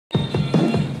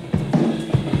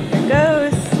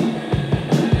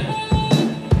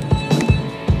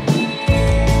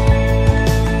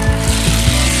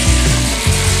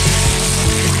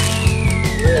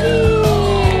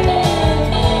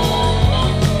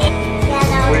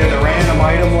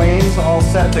lanes all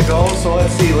set to go. So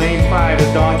let's see, lane 5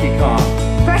 is Donkey Kong.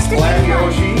 First Black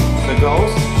Yoshi, the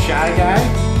Ghost, Shy Guy,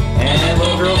 and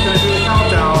little girl's gonna do the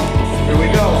countdown. Here we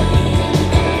go.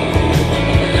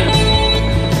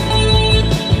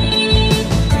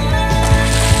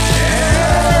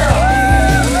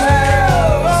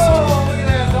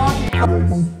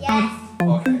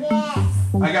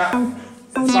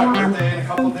 It's my birthday in a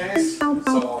couple days, so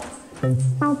I'm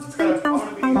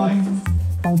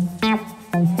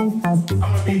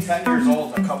gonna be 10 years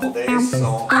old in a couple days,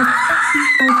 so I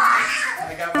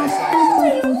got myself.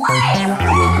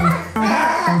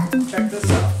 Check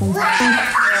this out.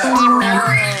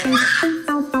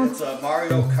 It's a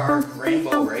Mario Kart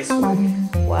Rainbow Raceway.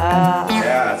 Wow.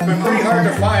 Yeah, it's been pretty hard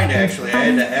to find actually. I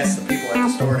had to ask the people at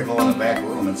the store to go in the back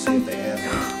room and see if they had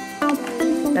it.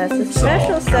 That's a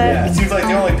special set. Yeah, it seems like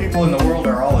the only people in the world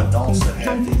are all adults that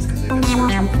have these because they've been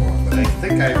searching for them. But I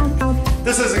think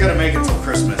this isn't going to make it till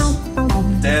Christmas.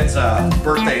 Dad's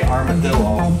birthday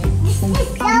armadillo. This is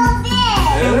so big.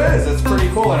 It is. It's pretty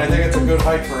cool, and I think it's a good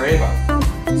height for Ava.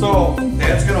 So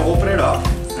Dad's going to open it up.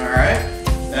 All right.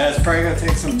 And it's probably going to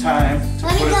take some time to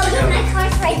Let me put go it together. get my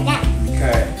cards right now.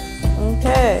 Okay.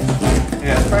 Okay.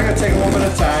 Yeah, it's probably going to take a little bit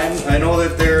of time. I know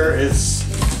that there is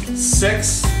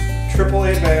 6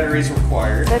 AAA batteries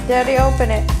required. Let Daddy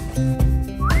open it.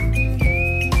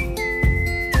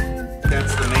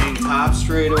 That's the main top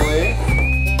straightaway.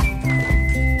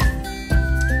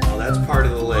 Oh, that's part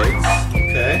of the legs.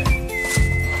 Okay.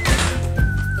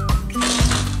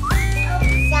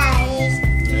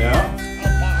 Yeah.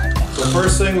 So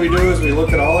first thing we do is we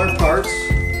look at all our parts.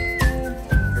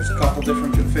 There's a couple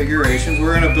different configurations.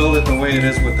 We're going to build it the way it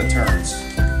is with the turns.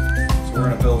 So we're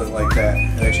going to build it like that.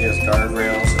 It actually has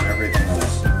guardrails and everything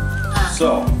else.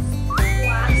 So,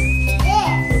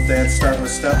 with that, start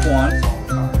with step 1.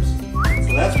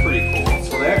 So that's pretty cool.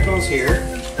 So that goes here.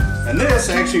 And this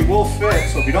actually will fit,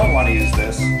 so if you don't want to use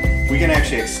this, we can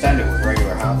actually extend it with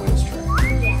regular Hot Wheels track.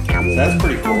 So that's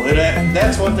pretty cool.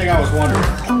 That's one thing I was wondering.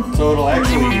 So it'll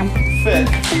actually fit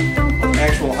with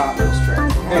actual Hot Wheels track.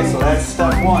 Okay, so that's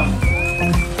step 1.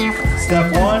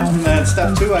 Step 1, and then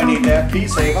step 2, I need that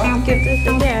piece, Ava. Give this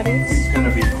to Daddy. It's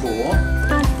gonna be cool.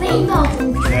 Rainbow.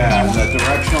 Yeah, and the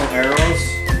directional arrows,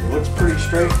 it looks pretty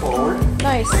straightforward.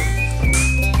 Nice.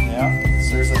 Yeah, so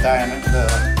there's a diamond,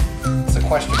 it's a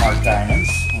question mark diamonds.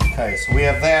 Okay, so we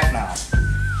have that now.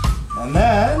 And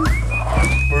then,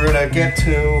 we're gonna get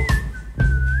to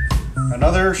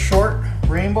another short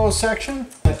rainbow section.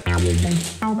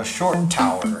 A short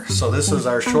tower. So this is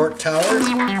our short tower.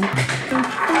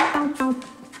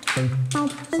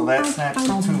 So that snaps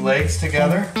the 2 legs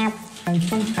together.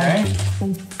 Okay.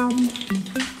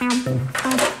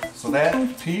 So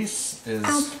that piece is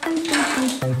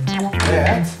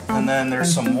that. And then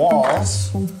there's some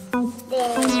walls.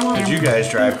 Did you guys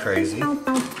drive crazy?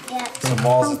 Some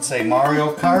walls that say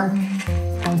Mario Kart.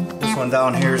 This one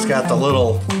down here's got the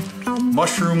little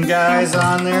mushroom guys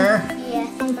on there.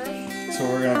 So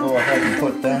we're gonna go ahead and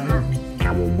put them.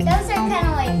 Those are kind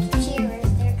of like cheers.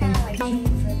 They're kind of like cheering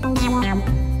for them.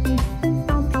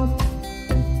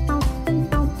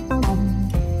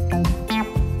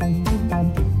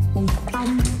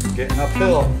 Getting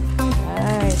uphill.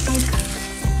 Nice.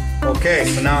 Okay,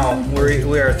 so now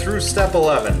we are through step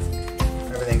 11.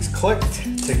 Everything's clicked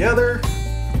together.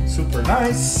 Super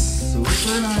nice.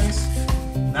 Super nice.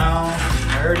 Now,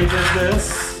 I already did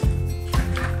this.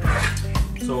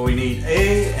 So we need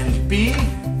A and B. A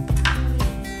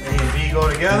and B go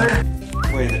together.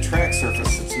 Wait, the track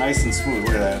surface, it's nice and smooth.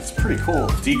 Look at that. It's pretty cool.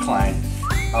 Decline,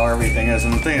 how everything is.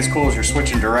 And the thing that's cool is you're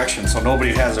switching direction, so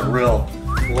nobody has a real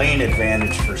lane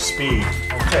advantage for speed.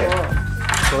 Okay,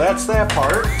 so that's that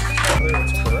part.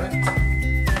 That's correct.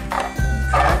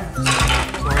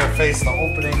 Okay, so we're going to face the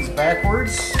openings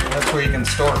backwards. That's where you can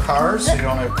store cars, so you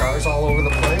don't have cars all over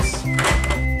the place.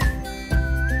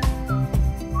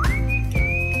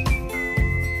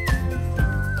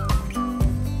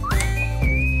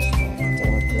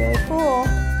 Cool.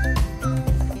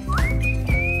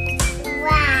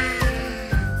 Wow.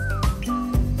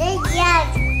 This is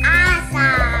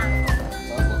awesome.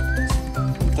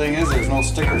 The thing is, there's no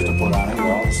stickers to put on it.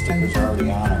 All the stickers are already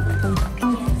on everything.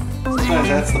 Sometimes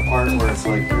that's the part where it's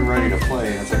like you're ready to play,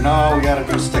 and it's like, no, we got to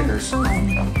do stickers. So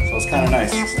it's kind of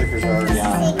nice. The stickers are already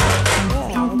on everything.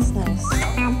 Yeah, that's nice. I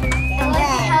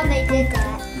like how they did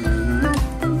that.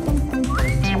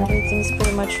 Everything's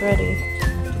pretty much ready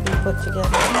to be put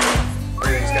together.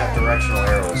 Everything's got directional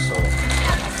arrows, so it's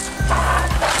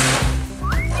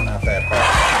not that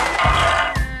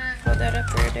hard. Hold that up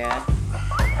for your dad.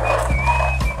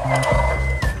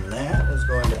 And that is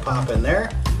going to pop in there.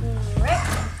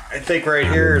 I think right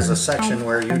here is a section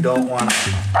where you don't want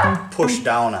to push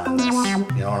down on this.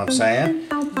 You know what I'm saying?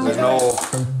 There's no...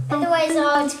 Otherwise,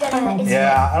 all it's gonna...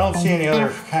 Yeah, I don't see any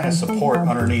other kind of support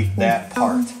underneath that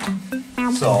part.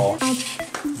 So,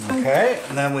 okay,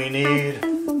 and then we need...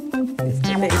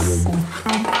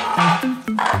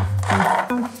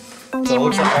 So it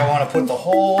looks like I want to put the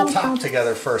whole top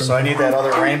together first. So I need that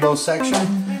other rainbow section,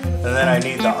 and then I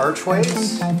need the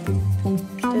archways.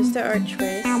 There's the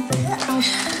archways. I'm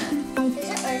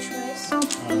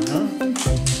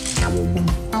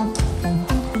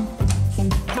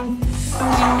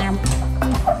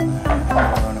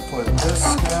going to put this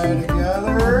guy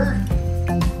together.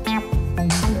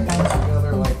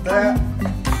 Together like that.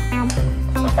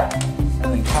 And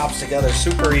then pops together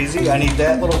super easy. I need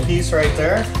that little piece right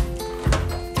there.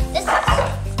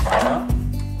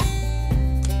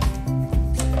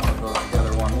 Go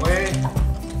together one way.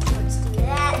 Let's do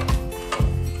that.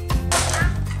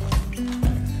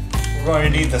 We're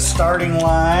going to need the starting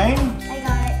line. I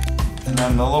got it. And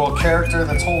then the little character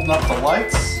that's holding up the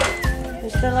lights.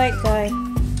 Who's the light guy?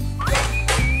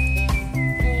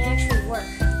 And they actually work.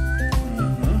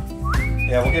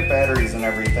 Yeah, we'll get batteries and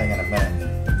everything in a minute.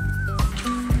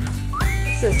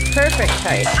 This is perfect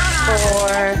height for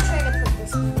Try to put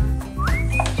this one.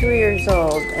 2 years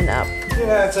old and up.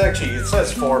 Yeah, it's actually, it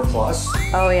says 4+.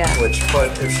 Oh yeah. Which,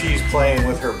 but if she's playing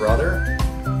with her brother,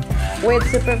 With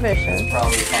supervision. it's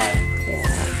probably fine. Yeah.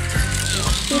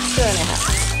 He's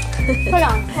 2.5. Hold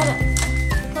on, hold on.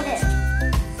 Put it.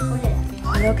 Put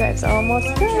it. Look, it's almost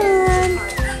done.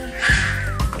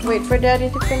 Wait for Daddy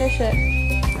to finish it.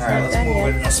 Alright, let's move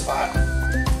it in a spot.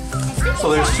 So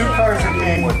there's 2 cars that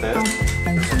came with this.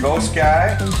 There's a ghost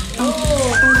guy.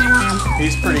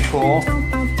 He's pretty cool.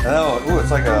 Oh, ooh,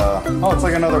 it's like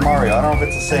another Mario. I don't know if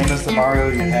it's the same as the Mario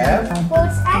you have. Well,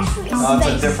 it's actually a No,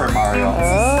 space. it's a different Mario.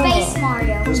 Space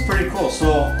Mario. It's pretty cool.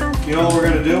 So, you know what we're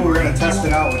gonna do? We're gonna test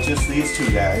it out with just these 2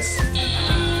 guys.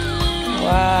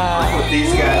 Wow. Put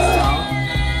these guys down.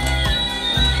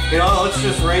 You know, let's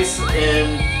just race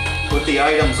in with the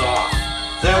items off.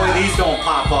 That way these don't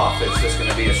pop off. It's just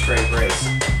gonna be a straight race.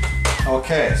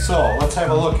 Okay, so let's have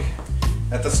a look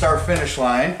at the start-finish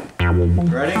line.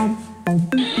 Ready?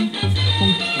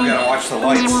 We gotta watch the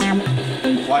lights.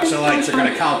 Watch the lights. They're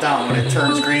gonna count down. When it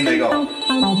turns green, they go.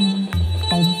 And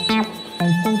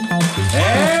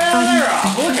they're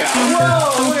off. Look at that.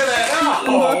 Whoa, look at that.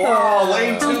 Oh, wow.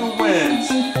 Lane 2 wins.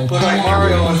 Looked like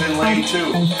Mario was in lane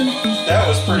 2. That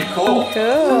was pretty cool.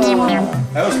 Cool.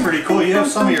 That was pretty cool. You have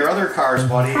some of your other cars,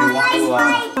 buddy. You want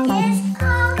to,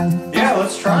 yeah,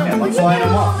 let's try them. Let's line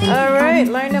them up. All right,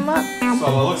 line them up. So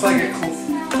it looks like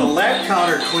the lap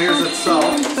counter clears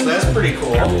itself. So that's pretty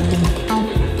cool.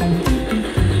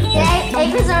 Yeah,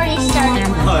 Ava's already started.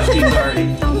 Oh, she's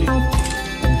already.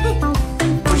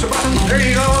 Push a button. There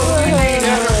you go.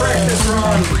 Have a practice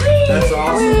run. That's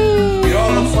awesome. You know,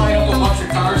 let's line up a bunch of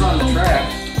cars on the track.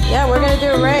 Yeah, we're gonna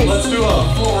do a race. Let's do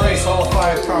a full race, all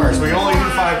 5 cars. We can only do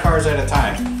 5 cars at a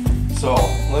time. So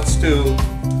let's do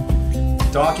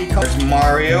Donkey Kong. There's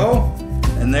Mario,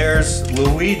 and there's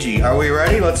Luigi. Are we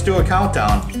ready? Let's do a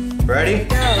countdown. Ready?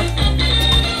 Go.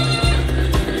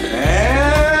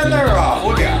 And they're off.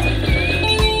 Look out.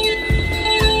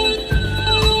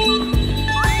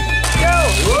 Go.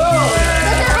 Whoa!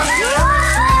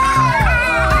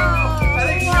 I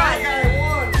think Shy Guy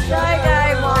won. Shy Guy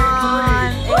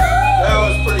won. That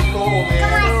was pretty cool,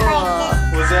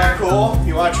 man. Was that cool?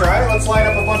 You want to try? Let's line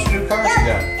up a bunch of new cars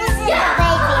again.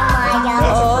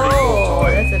 That's a pretty cool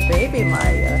toy. That's a baby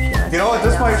Mario. You know what?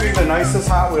 This might be the nicest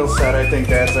Hot Wheels set I think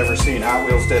Dad's ever seen. Hot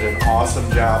Wheels did an awesome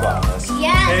job on this.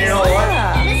 Yeah. And you know what?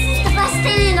 Yeah. This is the best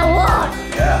thing in the world.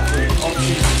 Yeah. Oh,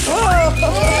 Jesus.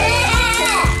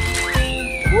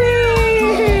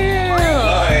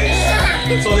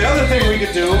 Nice. So the other thing we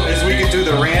could do is we could do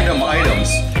the random items.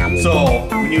 So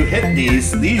when you hit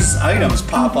these items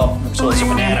pop up. So it's a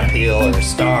banana peel or a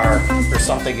star or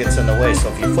something gets in the way. So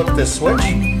if you flip this switch,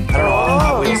 I don't know how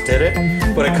Hot Wheels did it,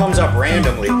 but it comes up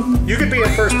randomly. You could be in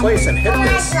first place and hit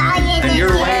this, and your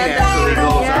lane actually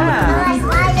goes on the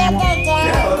group.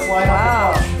 Yeah, let's line up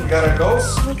a bunch. We got a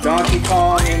Ghost, Donkey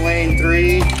Kong in lane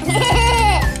 3.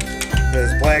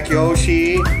 There's Black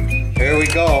Yoshi. Here we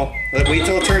go. Wait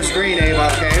till it turns green, Abe,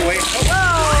 okay? Wait.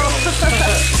 Oh, look at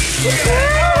that.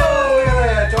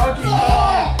 Donkey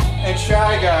Kong and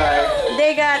Shy Guy.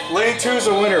 They got. Lane 2's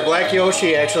a winner. Black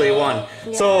Yoshi actually won.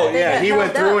 Yeah, So, they yeah, got he went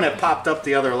held through up. and it popped up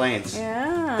the other lanes.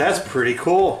 Yeah. That's pretty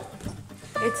cool.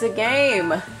 It's a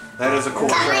game. That is a cool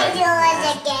Can we track. do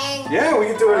it again? Yeah, we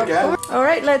can do it again. All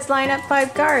right, let's line up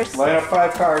 5 cars. Line up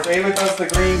 5 cars. Ava does the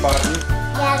green button.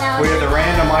 Yeah, that We was have the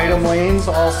random item lanes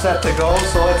all set to go.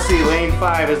 So let's see, lane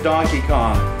 5 is Donkey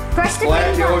Kong. First the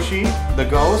Black green one. Yoshi, the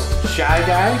Ghost, Shy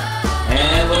Guy,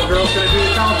 and little girl's gonna do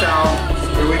the countdown.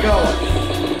 Here we go.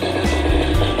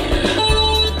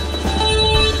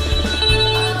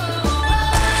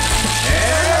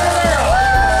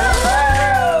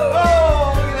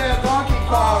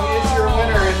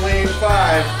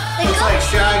 Looks like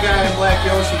Shy Guy and Black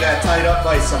Yoshi got tied up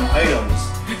by some items.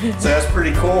 So that's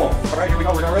pretty cool. Alright, here we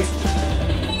go, we're gonna race.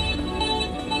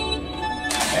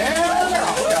 And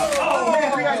oh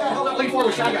man, you guys got held up lane 4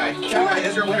 with Shy Guy. Shy Guy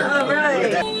is your winner. Alright.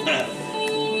 Look at that.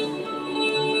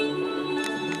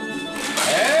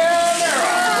 And they're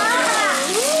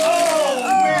off. Oh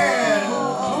man!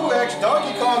 Ooh, actually,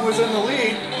 Donkey Kong was in the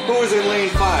lead. Who was in lane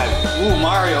 5? Ooh,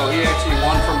 Mario, he actually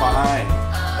won from behind.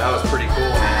 That was pretty cool,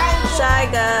 man. Shy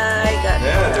Guy got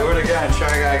Yeah, do it again. Shy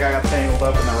Guy got tangled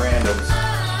up in the randoms.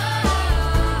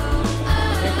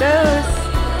 Here it goes.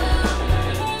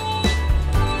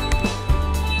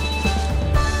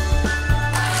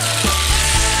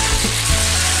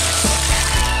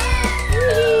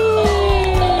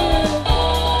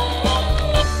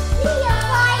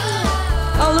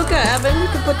 Oh, look at Evan. You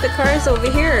can put the cars over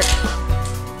here.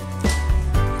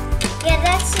 Yeah,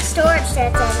 that's the storage that's in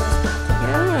it.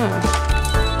 Yeah.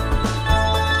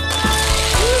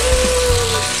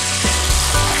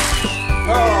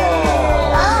 Oh!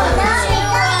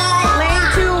 Lane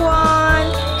 2 won.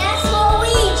 That's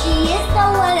Luigi is the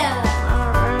winner.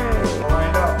 Alright.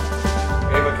 Lined up.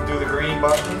 Ava can do the green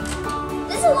button.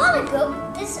 There's a lot of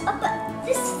there's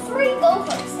 3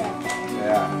 go-karts there.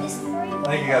 Yeah. There's 3 I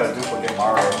think you gotta duplicate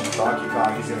Mario. Donkey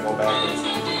Kong, he's gonna go backwards.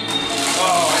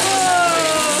 Oh, I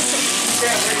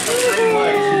can't wait for the green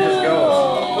light. She just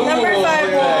goes. Ooh, Number 5 look at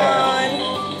that.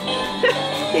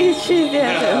 won. She's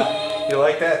dead. You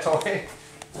like that toy?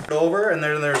 Over, and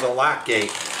then there's a lock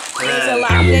gate. There's a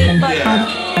lock gate button.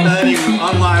 Yeah. And then you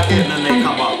unlock it, and then they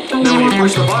come up. And then when you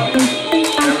push the button,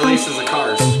 it releases the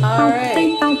cars.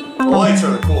 Alright. The lights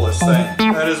are the coolest thing.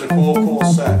 That is a cool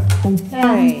set.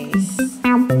 Nice.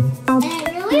 And I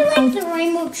really like the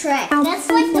rainbow track. That's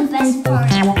like the best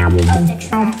part of the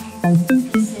track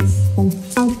pieces.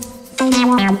 You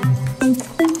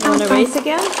want to race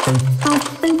again?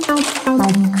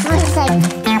 Looks like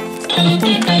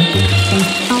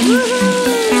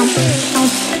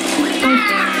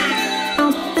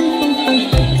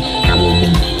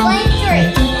Lane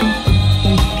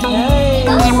 3.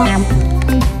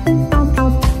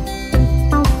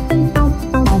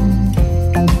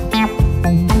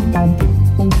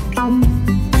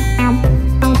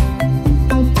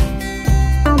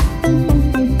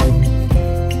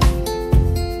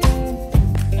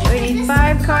 We need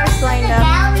 5 cars lined There's a up.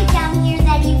 gallery down here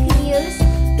that you can use.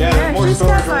 Yeah, there's more she's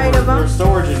got storage 5 over. of them. There's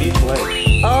storage in each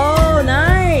lane. Oh,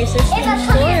 nice. There's Ava, some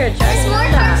come here. storage. I There's more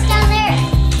love cars that. down there.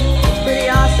 It's pretty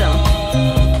awesome.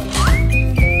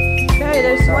 Okay,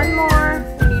 there's one more.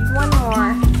 We need one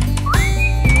more.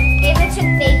 Ava took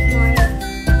Baby Mario.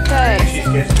 Okay. She's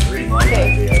getting the green light Okay.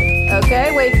 idea. Okay,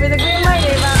 wait for the green light,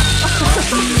 Ava.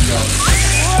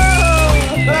 Whoa!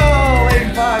 No,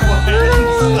 lane 5 Go,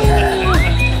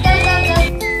 go, go.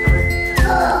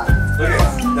 Look at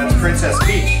that's Princess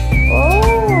Peach.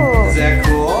 Oh! Is that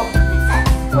cool?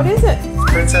 What is it?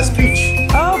 Princess Peach.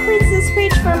 Oh, Princess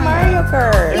Peach from Mario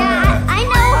Kart. Yeah, I know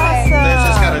her. That's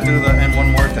just Awesome. gotta do the and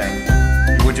one more thing.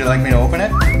 Would you like me to open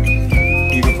it?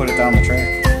 You can put it down the track.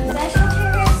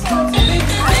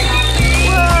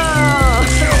 Whoa!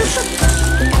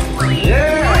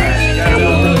 Yeah, she got it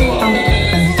done really well.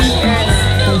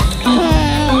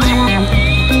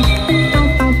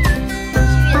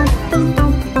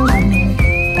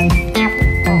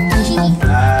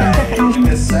 Nice.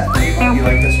 This set, Ava, you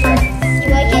like this track?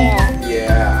 You like it?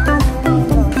 Yeah.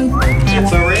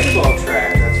 It's a rainbow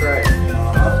track. That's right.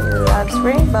 Loves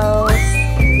rainbow.